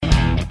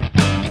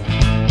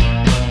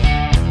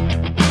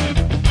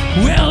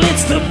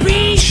the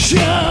B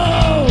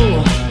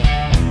Show.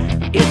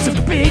 It's a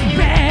big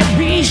bad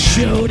B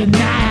Show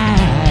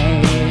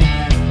tonight.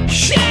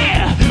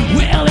 Yeah,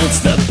 well, it's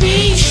the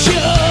B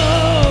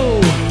Show.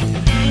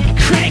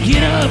 Crank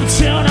it up,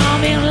 turn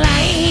on them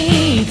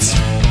lights.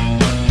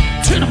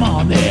 Turn them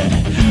on there.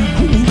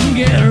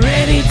 Get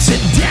ready to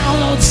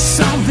download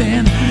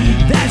something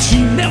that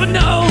you never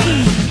know.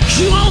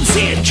 You won't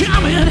see it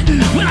coming,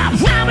 but I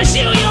promise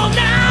you'll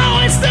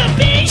know it's the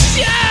B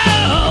Show.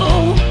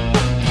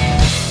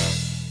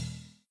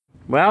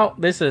 Well,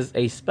 this is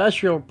a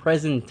special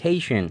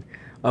presentation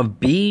of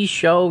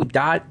bshow.info,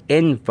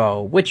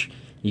 which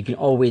you can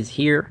always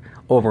hear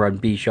over on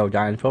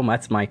bshow.info.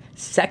 That's my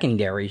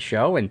secondary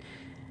show, and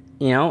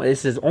you know,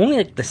 this is only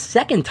like the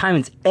second time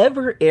it's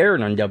ever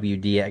aired on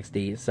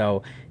WDXD,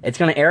 so it's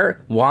going to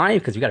air. Why?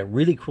 Because we got a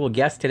really cool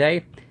guest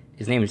today.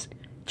 His name is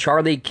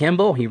Charlie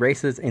Kimball. He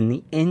races in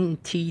the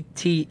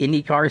NTT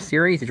Indycar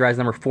Series. He drives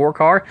number 4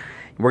 car.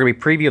 We're going to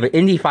be previewing the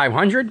Indy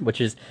 500, which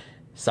is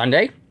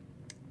Sunday.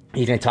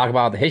 He's going to talk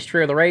about the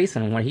history of the race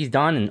and what he's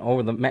done and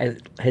over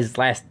his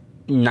last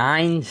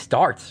 9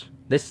 starts.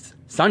 This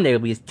Sunday will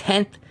be his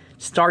 10th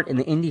start in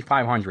the Indy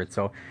 500.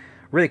 So,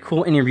 really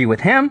cool interview with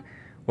him.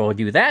 We'll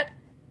do that,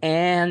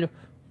 and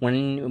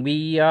when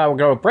we'll go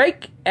to a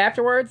break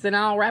afterwards, then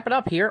I'll wrap it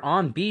up here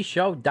on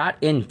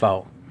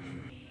bshow.info.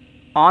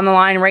 On the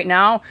line right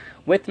now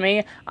with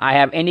me, I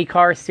have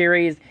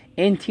NTT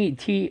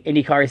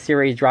Indycar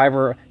Series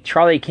driver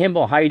Charlie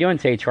Kimball. How are you doing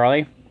today,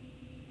 Charlie?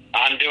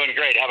 I'm doing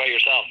great. How about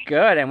yourself?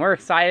 Good, and we're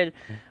excited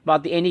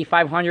about the Indy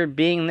 500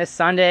 being this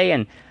Sunday,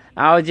 and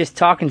I was just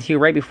talking to you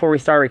right before we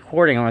started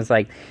recording. I was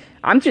like,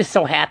 I'm just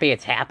so happy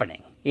it's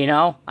happening. You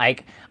know,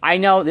 like, I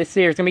know this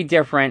year's going to be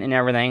different and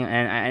everything,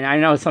 and I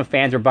know some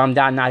fans are bummed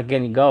out not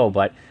getting to go,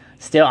 but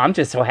still, I'm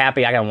just so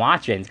happy I can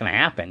watch it and it's going to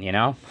happen, you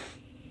know?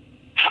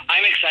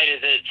 I'm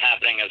excited that it's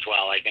happening as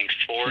well. I think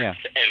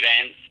sports,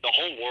 events, the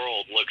whole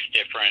world looks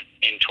different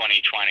in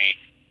 2020.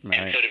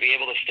 Right. And so to be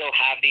able to still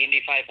have the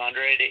Indy 500,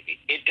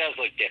 it does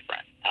look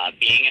different.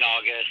 Being in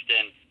August,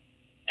 and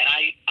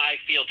I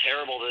feel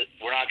terrible that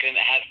we're not going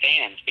to have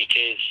fans,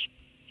 because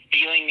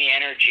feeling the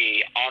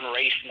energy on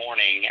race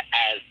morning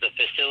as the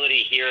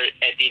facility here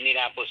at the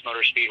Indianapolis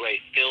Motor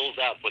Speedway fills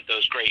up with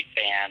those great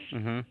fans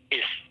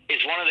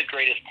is one of the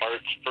greatest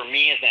parts for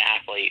me as an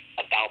athlete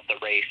about the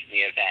race and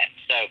the event.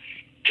 So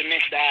to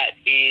miss that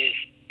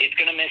it's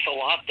going to miss a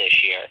lot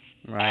this year.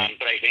 Right.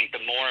 But I think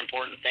the more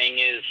important thing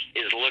is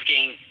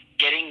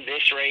getting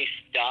this race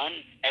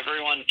done,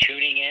 everyone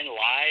tuning in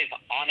live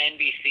on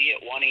NBC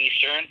at 1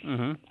 Eastern,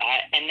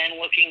 and then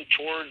looking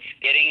towards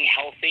getting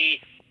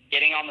healthy,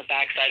 getting on the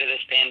backside of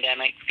this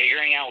pandemic,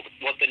 figuring out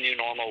what the new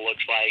normal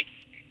looks like,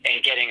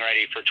 and getting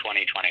ready for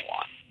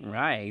 2021.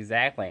 Right,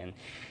 exactly. And,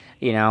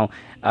 you know,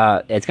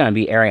 it's going to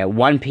be airing at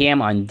 1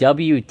 p.m. on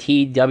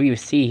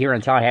WTWC here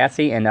in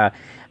Tallahassee. And,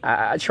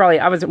 Charlie,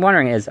 I was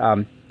wondering,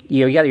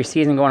 you got your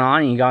season going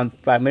on, and you got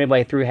about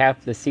midway through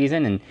half the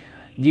season, and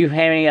do you have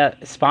any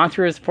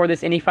sponsors for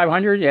this Indy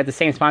 500? Do you have the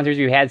same sponsors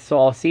you had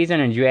all season,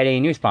 and do you add any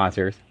new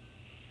sponsors?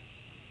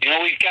 You know,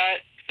 we've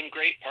got some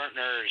great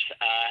partners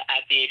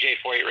at the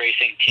AJ48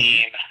 Racing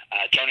team.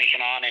 Tony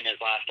Kanaan in his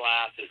last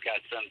lap has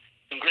got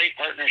some great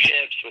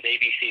partnerships with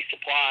ABC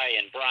Supply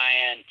and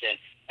Bryant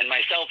and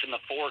myself in the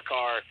 4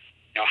 car.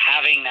 You know,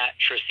 having that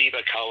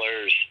Tresiba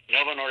colors.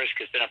 Novo Nordisk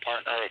has been a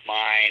partner of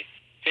mine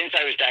since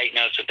I was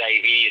diagnosed with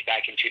diabetes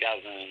back in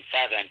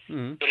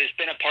 2007, but has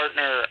been a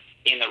partner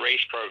in the race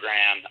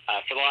program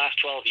for the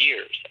last 12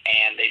 years,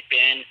 and they've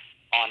been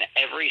on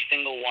every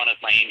single one of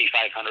my Indy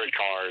 500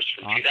 cars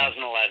from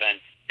 2011.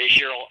 This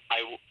year,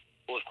 I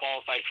was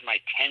qualified for my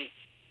 10th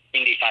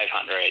Indy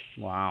 500.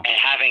 Wow. And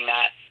having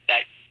that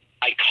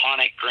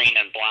iconic green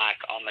and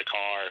black on the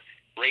car,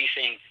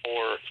 racing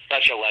for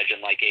such a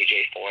legend like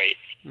AJ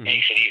Foyt,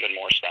 makes it even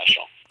more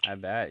special. I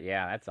bet.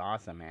 Yeah, that's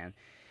awesome, man.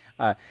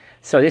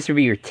 So this would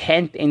be your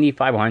 10th Indy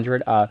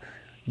 500.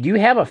 Do you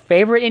have a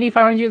favorite Indy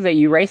 500 that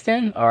you raced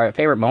in, or a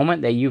favorite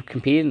moment that you've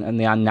competed in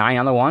the 9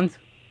 other ones?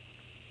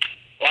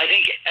 Well, I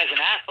think as an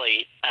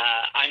athlete,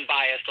 I'm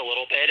biased a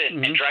little bit,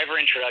 and driver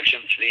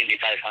introductions to the Indy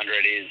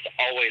 500 is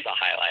always a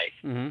highlight.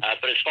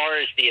 But as far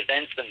as the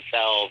events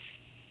themselves,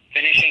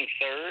 finishing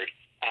third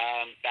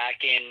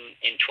back in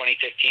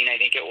 2015, I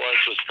think it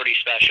was pretty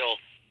special.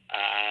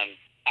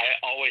 I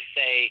always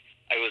say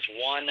I was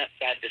one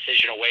bad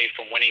decision away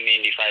from winning the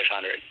Indy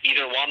 500.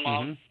 Either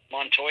Juan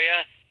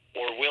Montoya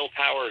or Will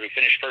Power, who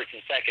finished first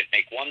and second,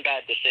 make one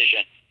bad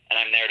decision, and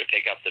I'm there to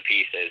pick up the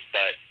pieces.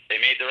 But they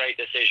made the right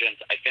decisions.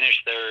 I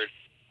finished third.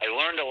 I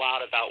learned a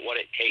lot about what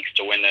it takes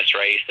to win this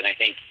race, and I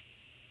think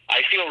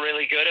I feel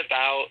really good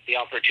about the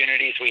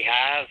opportunities we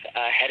have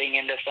heading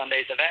into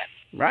Sunday's event.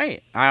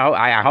 Right.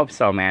 I hope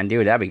so, man.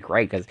 Dude, that'd be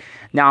great, because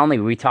not only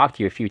we talked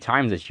to you a few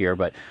times this year,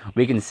 but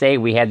we can say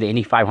we had the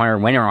Indy 500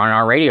 winner on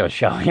our radio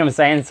show. You know what I'm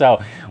saying?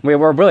 So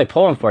we're really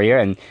pulling for you,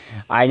 and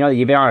I know that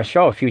you've been on our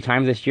show a few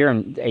times this year,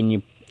 and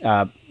you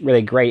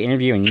really great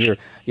interview, and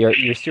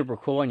you're super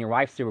cool, and your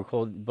wife's super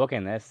cool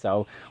booking this,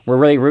 so we're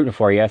really rooting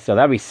for you. So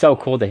that'd be so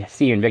cool to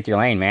see you in Victory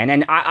Lane, man.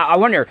 And I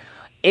wonder,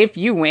 if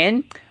you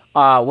win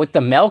with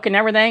the milk and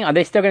everything, are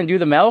they still going to do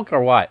the milk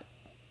or what?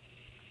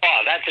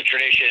 Oh, that's a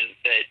tradition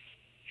that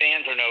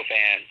fans or no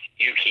fans,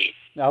 you keep.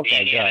 Okay,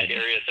 the Indiana good.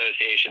 Dairy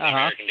Association, the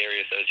American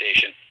Dairy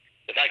Association,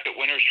 the fact that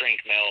winners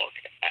drink milk.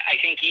 I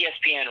think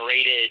ESPN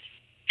rated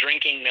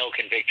drinking milk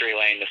in Victory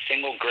Lane the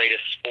single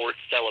greatest sports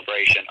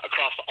celebration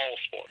across all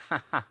sports.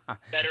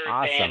 Better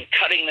Awesome. than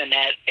cutting the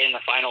net in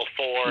the Final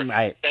Four.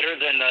 Right. Better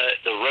than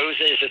the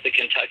roses at the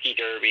Kentucky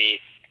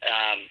Derby.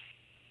 And,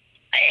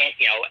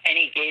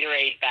 any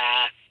Gatorade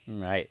bath.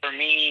 Right. For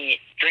me,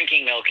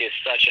 drinking milk is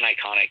such an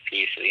iconic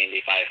piece of the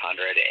Indy 500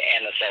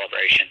 and the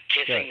celebration.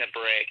 Kissing the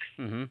bricks.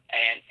 Mm-hmm.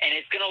 And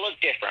it's going to look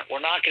different.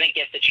 We're not going to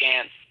get the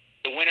chance.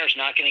 The winner's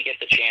not going to get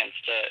the chance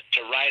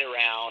to ride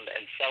around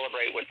and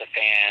celebrate with the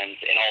fans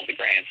in all the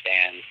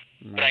grandstands.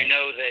 Right. But I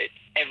know that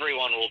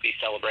everyone will be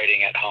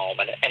celebrating at home.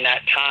 And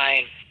that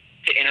time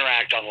to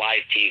interact on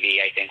live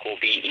TV, I think, will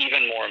be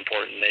even more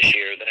important this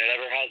year than it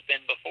ever has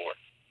been before.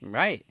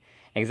 Right.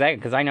 Exactly.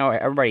 Because I know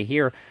everybody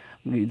here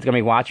is going to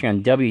be watching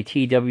on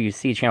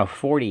WTWC Channel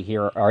 40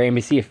 here, our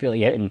NBC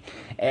affiliate. And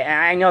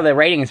I know the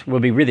ratings will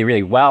be really,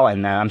 really well.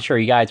 And I'm sure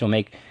you guys will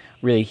make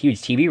really huge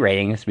TV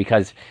ratings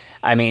because,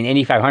 I mean,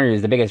 Indy 500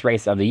 is the biggest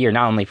race of the year,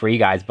 not only for you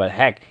guys, but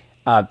heck,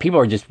 people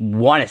are just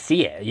want to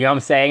see it. You know what I'm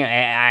saying?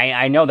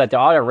 I know that the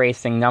auto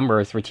racing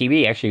numbers for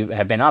TV actually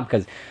have been up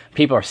because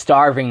people are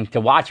starving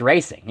to watch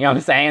racing. You know what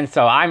I'm saying?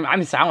 So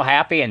I'm so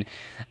happy, and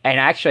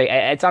actually,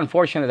 it's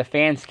unfortunate the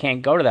fans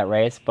can't go to that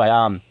race, but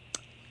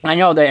I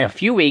know that in a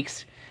few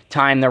weeks'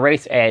 time, the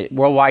race at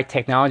Worldwide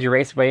Technology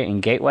Raceway in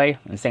Gateway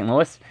in St.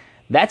 Louis,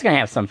 that's going to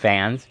have some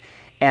fans.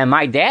 And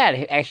my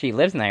dad actually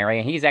lives in that area,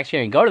 and he's actually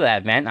going to go to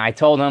that event. And I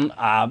told him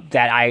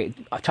that I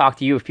talked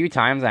to you a few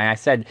times, and I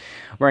said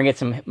we're going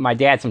to get my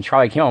dad some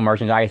Charlie Kimball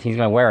merchandise he's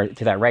going to wear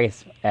to that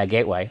race at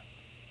Gateway.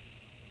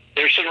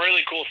 There's some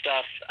really cool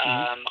stuff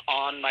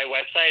on my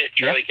website at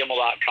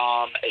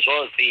charliekimball.com, as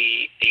well as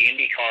the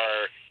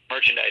IndyCar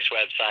merchandise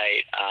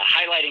website,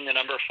 highlighting the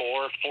number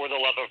 4 for the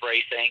love of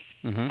racing.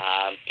 Mm-hmm.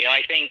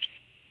 I think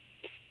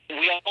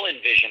we all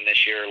envision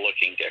this year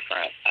looking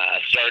different,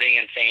 starting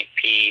in St.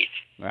 Pete.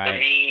 Right. For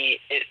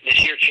me, this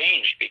year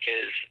changed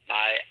because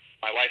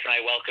my wife and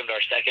I welcomed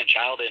our second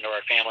child into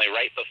our family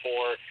right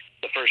before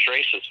the first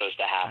race was supposed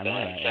to happen.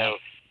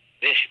 So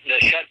the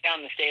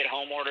shutdown, the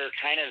stay-at-home order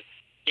kind of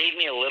gave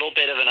me a little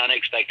bit of an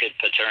unexpected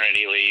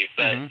paternity leave,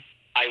 but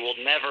I will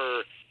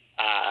never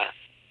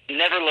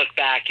look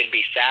back and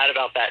be sad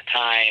about that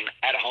time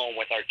at home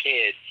with our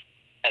kids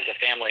as a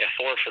family of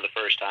 4 for the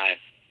first time.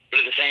 But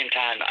at the same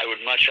time, I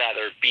would much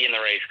rather be in the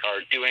race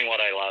car, doing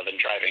what I love and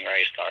driving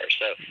race cars.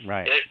 So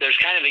there's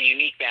kind of a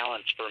unique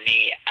balance for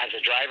me as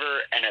a driver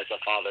and as a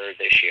father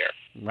this year.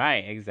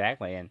 Right,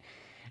 exactly. And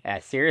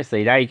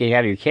seriously, now you can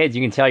have your kids.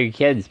 You can tell your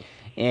kids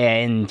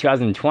in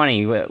 2020,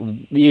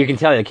 you can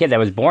tell the kid that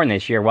was born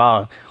this year,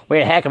 well, we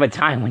had a heck of a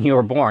time when you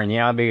were born. You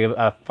know, it'll be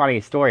a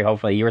funny story,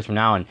 hopefully, years from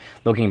now and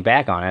looking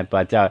back on it.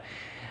 But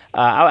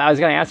I was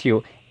going to ask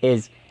you,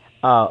 is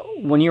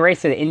when you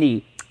race at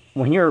Indy,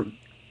 when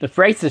the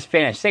race is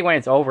finished, say when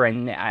it's over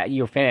and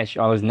you finish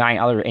all those 9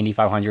 other Indy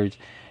 500s,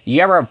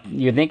 you're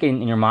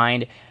thinking in your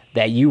mind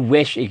that you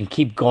wish it can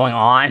keep going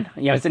on?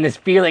 You know, it's in this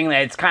feeling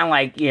that it's kind of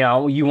like, you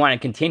know, you want to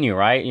continue,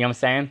 right? You know what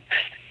I'm saying?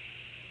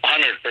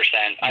 100%.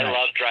 I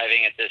love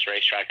driving at this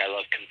racetrack. I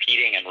love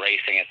competing and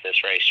racing at this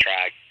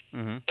racetrack.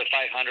 Mm-hmm. The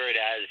 500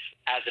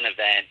 as an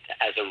event,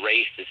 as a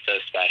race, is so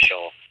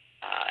special.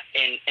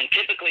 And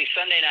typically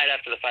Sunday night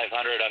after the 500,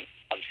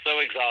 I'm so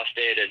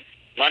exhausted, and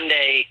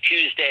Monday,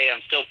 Tuesday,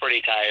 I'm still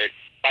pretty tired.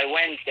 By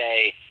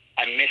Wednesday,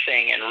 I'm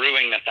missing and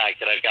ruining the fact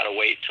that I've got to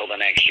wait till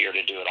the next year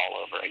to do it all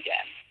over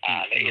again.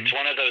 It's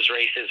one of those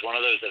races, one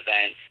of those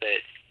events that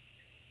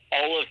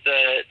all of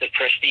the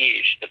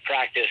prestige, the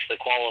practice, the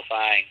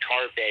qualifying,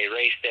 carb day,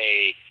 race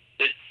day,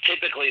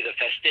 typically the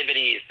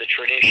festivities, the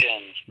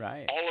traditions,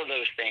 all of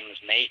those things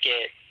make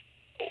it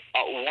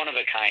a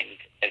one-of-a-kind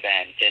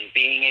event. And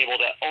being able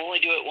to only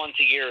do it once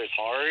a year is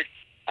hard.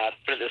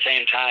 But at the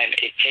same time,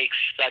 it takes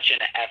such an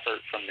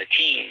effort from the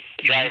team,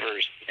 the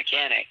drivers, the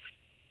mechanics,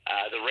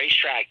 the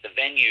racetrack, the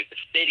venue, the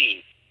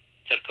city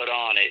to put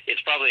on.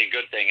 It's probably a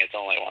good thing it's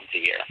only once a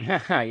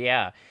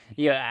year.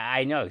 Yeah,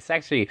 I know. It's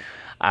actually,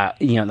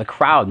 the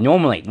crowd,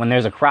 normally when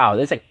there's a crowd,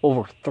 there's like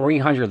over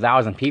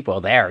 300,000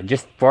 people there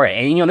just for it.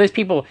 And, there's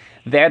people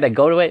there that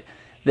go to it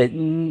that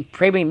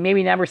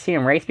maybe never seen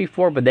them race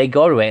before, but they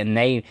go to it and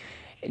they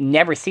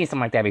never seen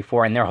something like that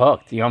before, and they're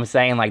hooked. You know what I'm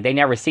saying? Like, they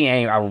never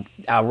seen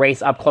a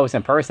race up close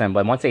in person,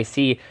 but once they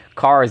see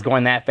cars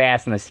going that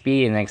fast and the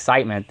speed and the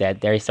excitement,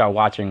 that they start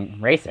watching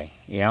racing,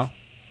 you know?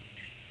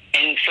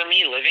 And for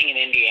me, living in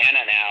Indiana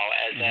now,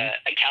 as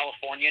a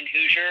Californian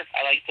Hoosier,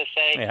 I like to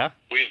say,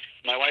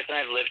 my wife and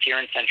I have lived here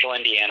in central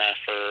Indiana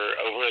for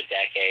over a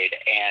decade,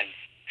 and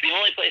it's the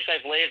only place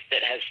I've lived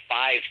that has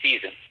 5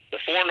 seasons. The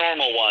 4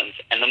 normal ones,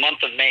 and the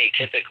month of May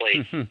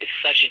typically is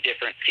such a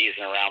different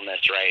season around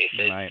this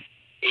race.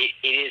 It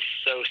is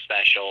so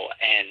special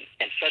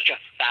and such a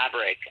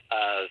fabric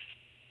of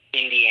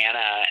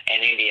Indiana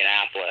and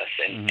Indianapolis,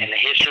 and the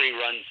history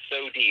runs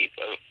so deep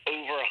of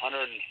over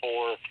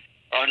 104,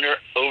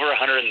 over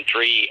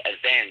 103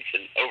 events,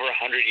 and over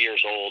 100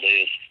 years old.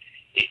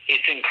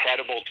 It's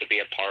incredible to be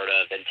a part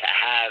of, and to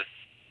have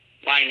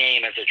my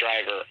name as a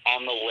driver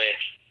on the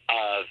list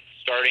of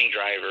starting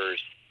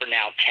drivers for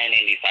now 10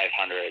 Indy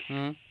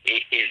 500s.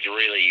 It is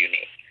really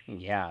unique.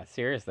 Yeah,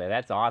 seriously,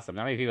 that's awesome.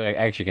 Not many people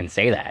actually can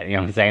say that, you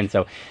know what I'm saying?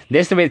 So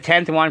this will be the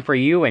 10th one for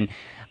you, and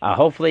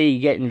hopefully you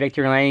get in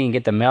victory lane and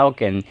get the milk,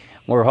 and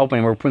we're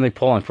really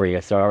pulling for you.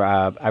 So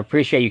I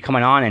appreciate you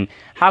coming on. And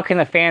how can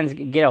the fans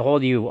get a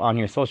hold of you on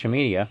your social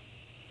media?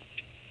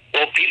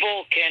 Well,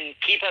 people can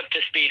keep up to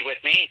speed with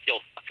me.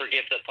 You'll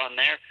forgive the pun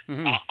there.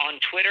 On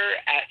Twitter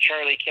at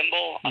Charlie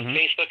Kimball, on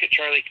Facebook at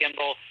Charlie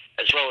Kimball,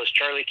 as well as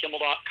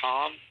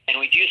charliekimball.com. And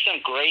we do some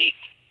great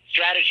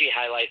strategy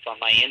highlights on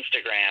my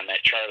Instagram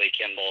at Charlie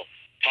Kimball,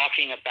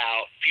 talking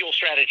about fuel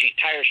strategy,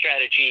 tire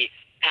strategy,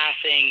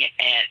 passing,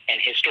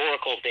 and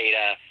historical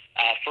data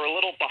for a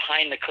little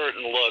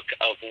behind-the-curtain look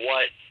of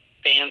what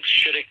fans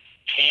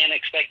can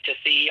expect to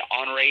see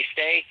on race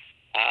day.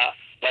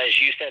 As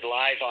you said,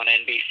 live on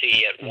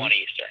NBC at 1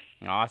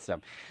 Eastern.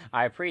 Awesome.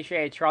 I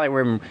appreciate it, Charlie.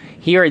 We're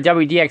here at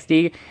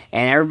WDXD,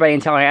 and everybody in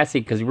Tallahassee,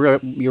 because you're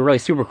really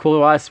super cool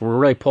to us. We're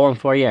really pulling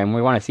for you, and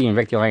we want to see you in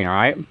victory lane, all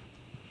right?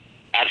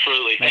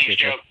 Absolutely. Thanks,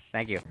 Joe.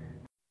 Thank you.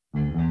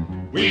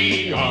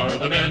 We are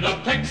the men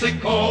of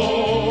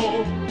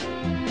Texaco.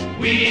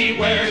 We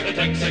wear the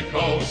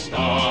Texaco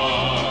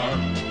star.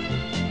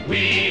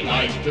 We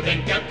like to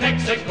think of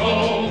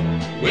Texaco.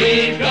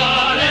 We've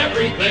got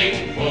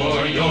everything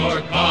for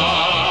your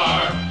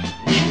car.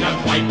 We've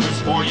got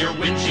wipers for your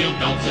windshield,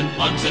 belts and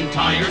plugs and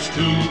tires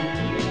too.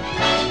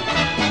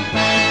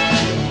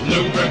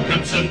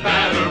 Lubricants and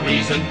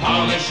batteries and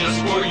polishes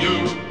for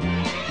you.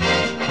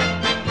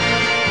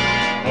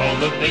 All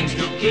the things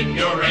to keep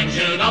your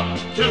engine up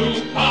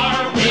to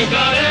par. We've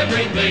got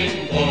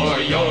everything for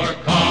your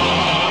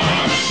car.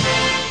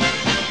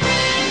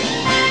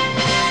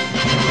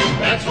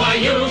 That's why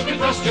you can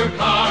trust your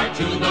car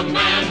to the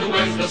man who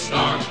wears the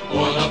star.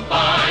 For the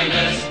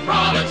finest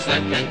products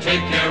that can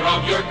take care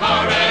of your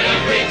car at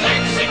every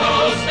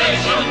Texaco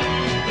station,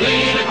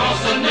 clean across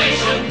the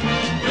nation.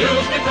 You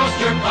can trust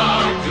your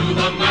car to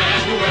the man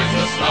who wears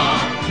the star.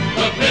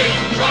 The big,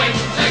 bright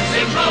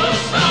Texaco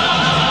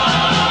star.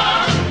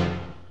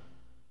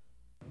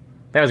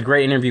 That was a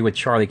great interview with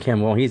Charlie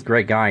Kimball. He's a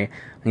great guy.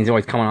 He's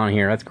always coming on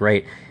here. That's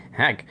great.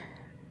 Heck,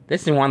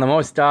 this is one of the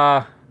most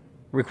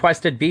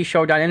requested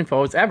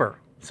bshow.infos ever.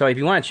 So if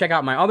you want to check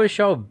out my other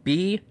show,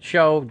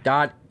 bshow.info.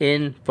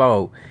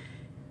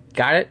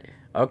 Got it?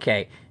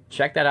 Okay.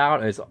 Check that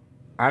out. It's,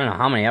 I don't know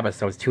how many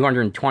episodes,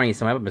 220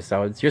 some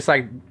episodes. Just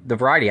like the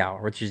Variety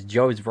Hour, which is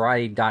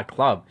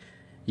joesvariety.club.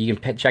 You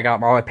can check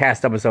out all the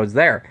past episodes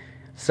there.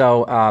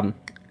 So,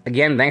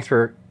 again, thanks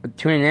for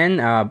tuning in.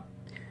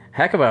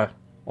 Heck of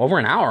over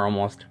an hour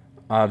almost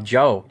of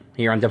Joe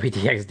here on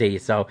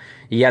WDXD. So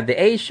you have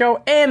the A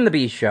show and the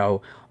B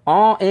show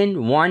all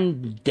in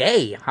one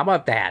day. How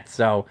about that?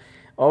 So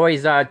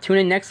always tune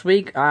in next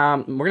week.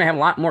 We're going to have a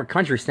lot more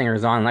country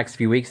singers on the next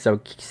few weeks, so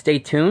stay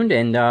tuned.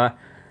 And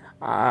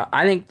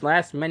I think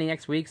many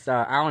next weeks,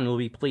 Alan will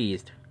be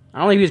pleased. I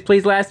don't think he was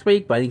pleased last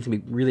week, but I think he's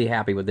going to be really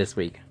happy with this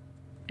week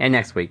and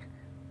next week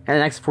and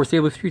the next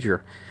foreseeable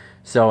future.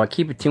 So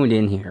keep it tuned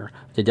in here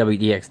to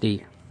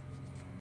WDXD.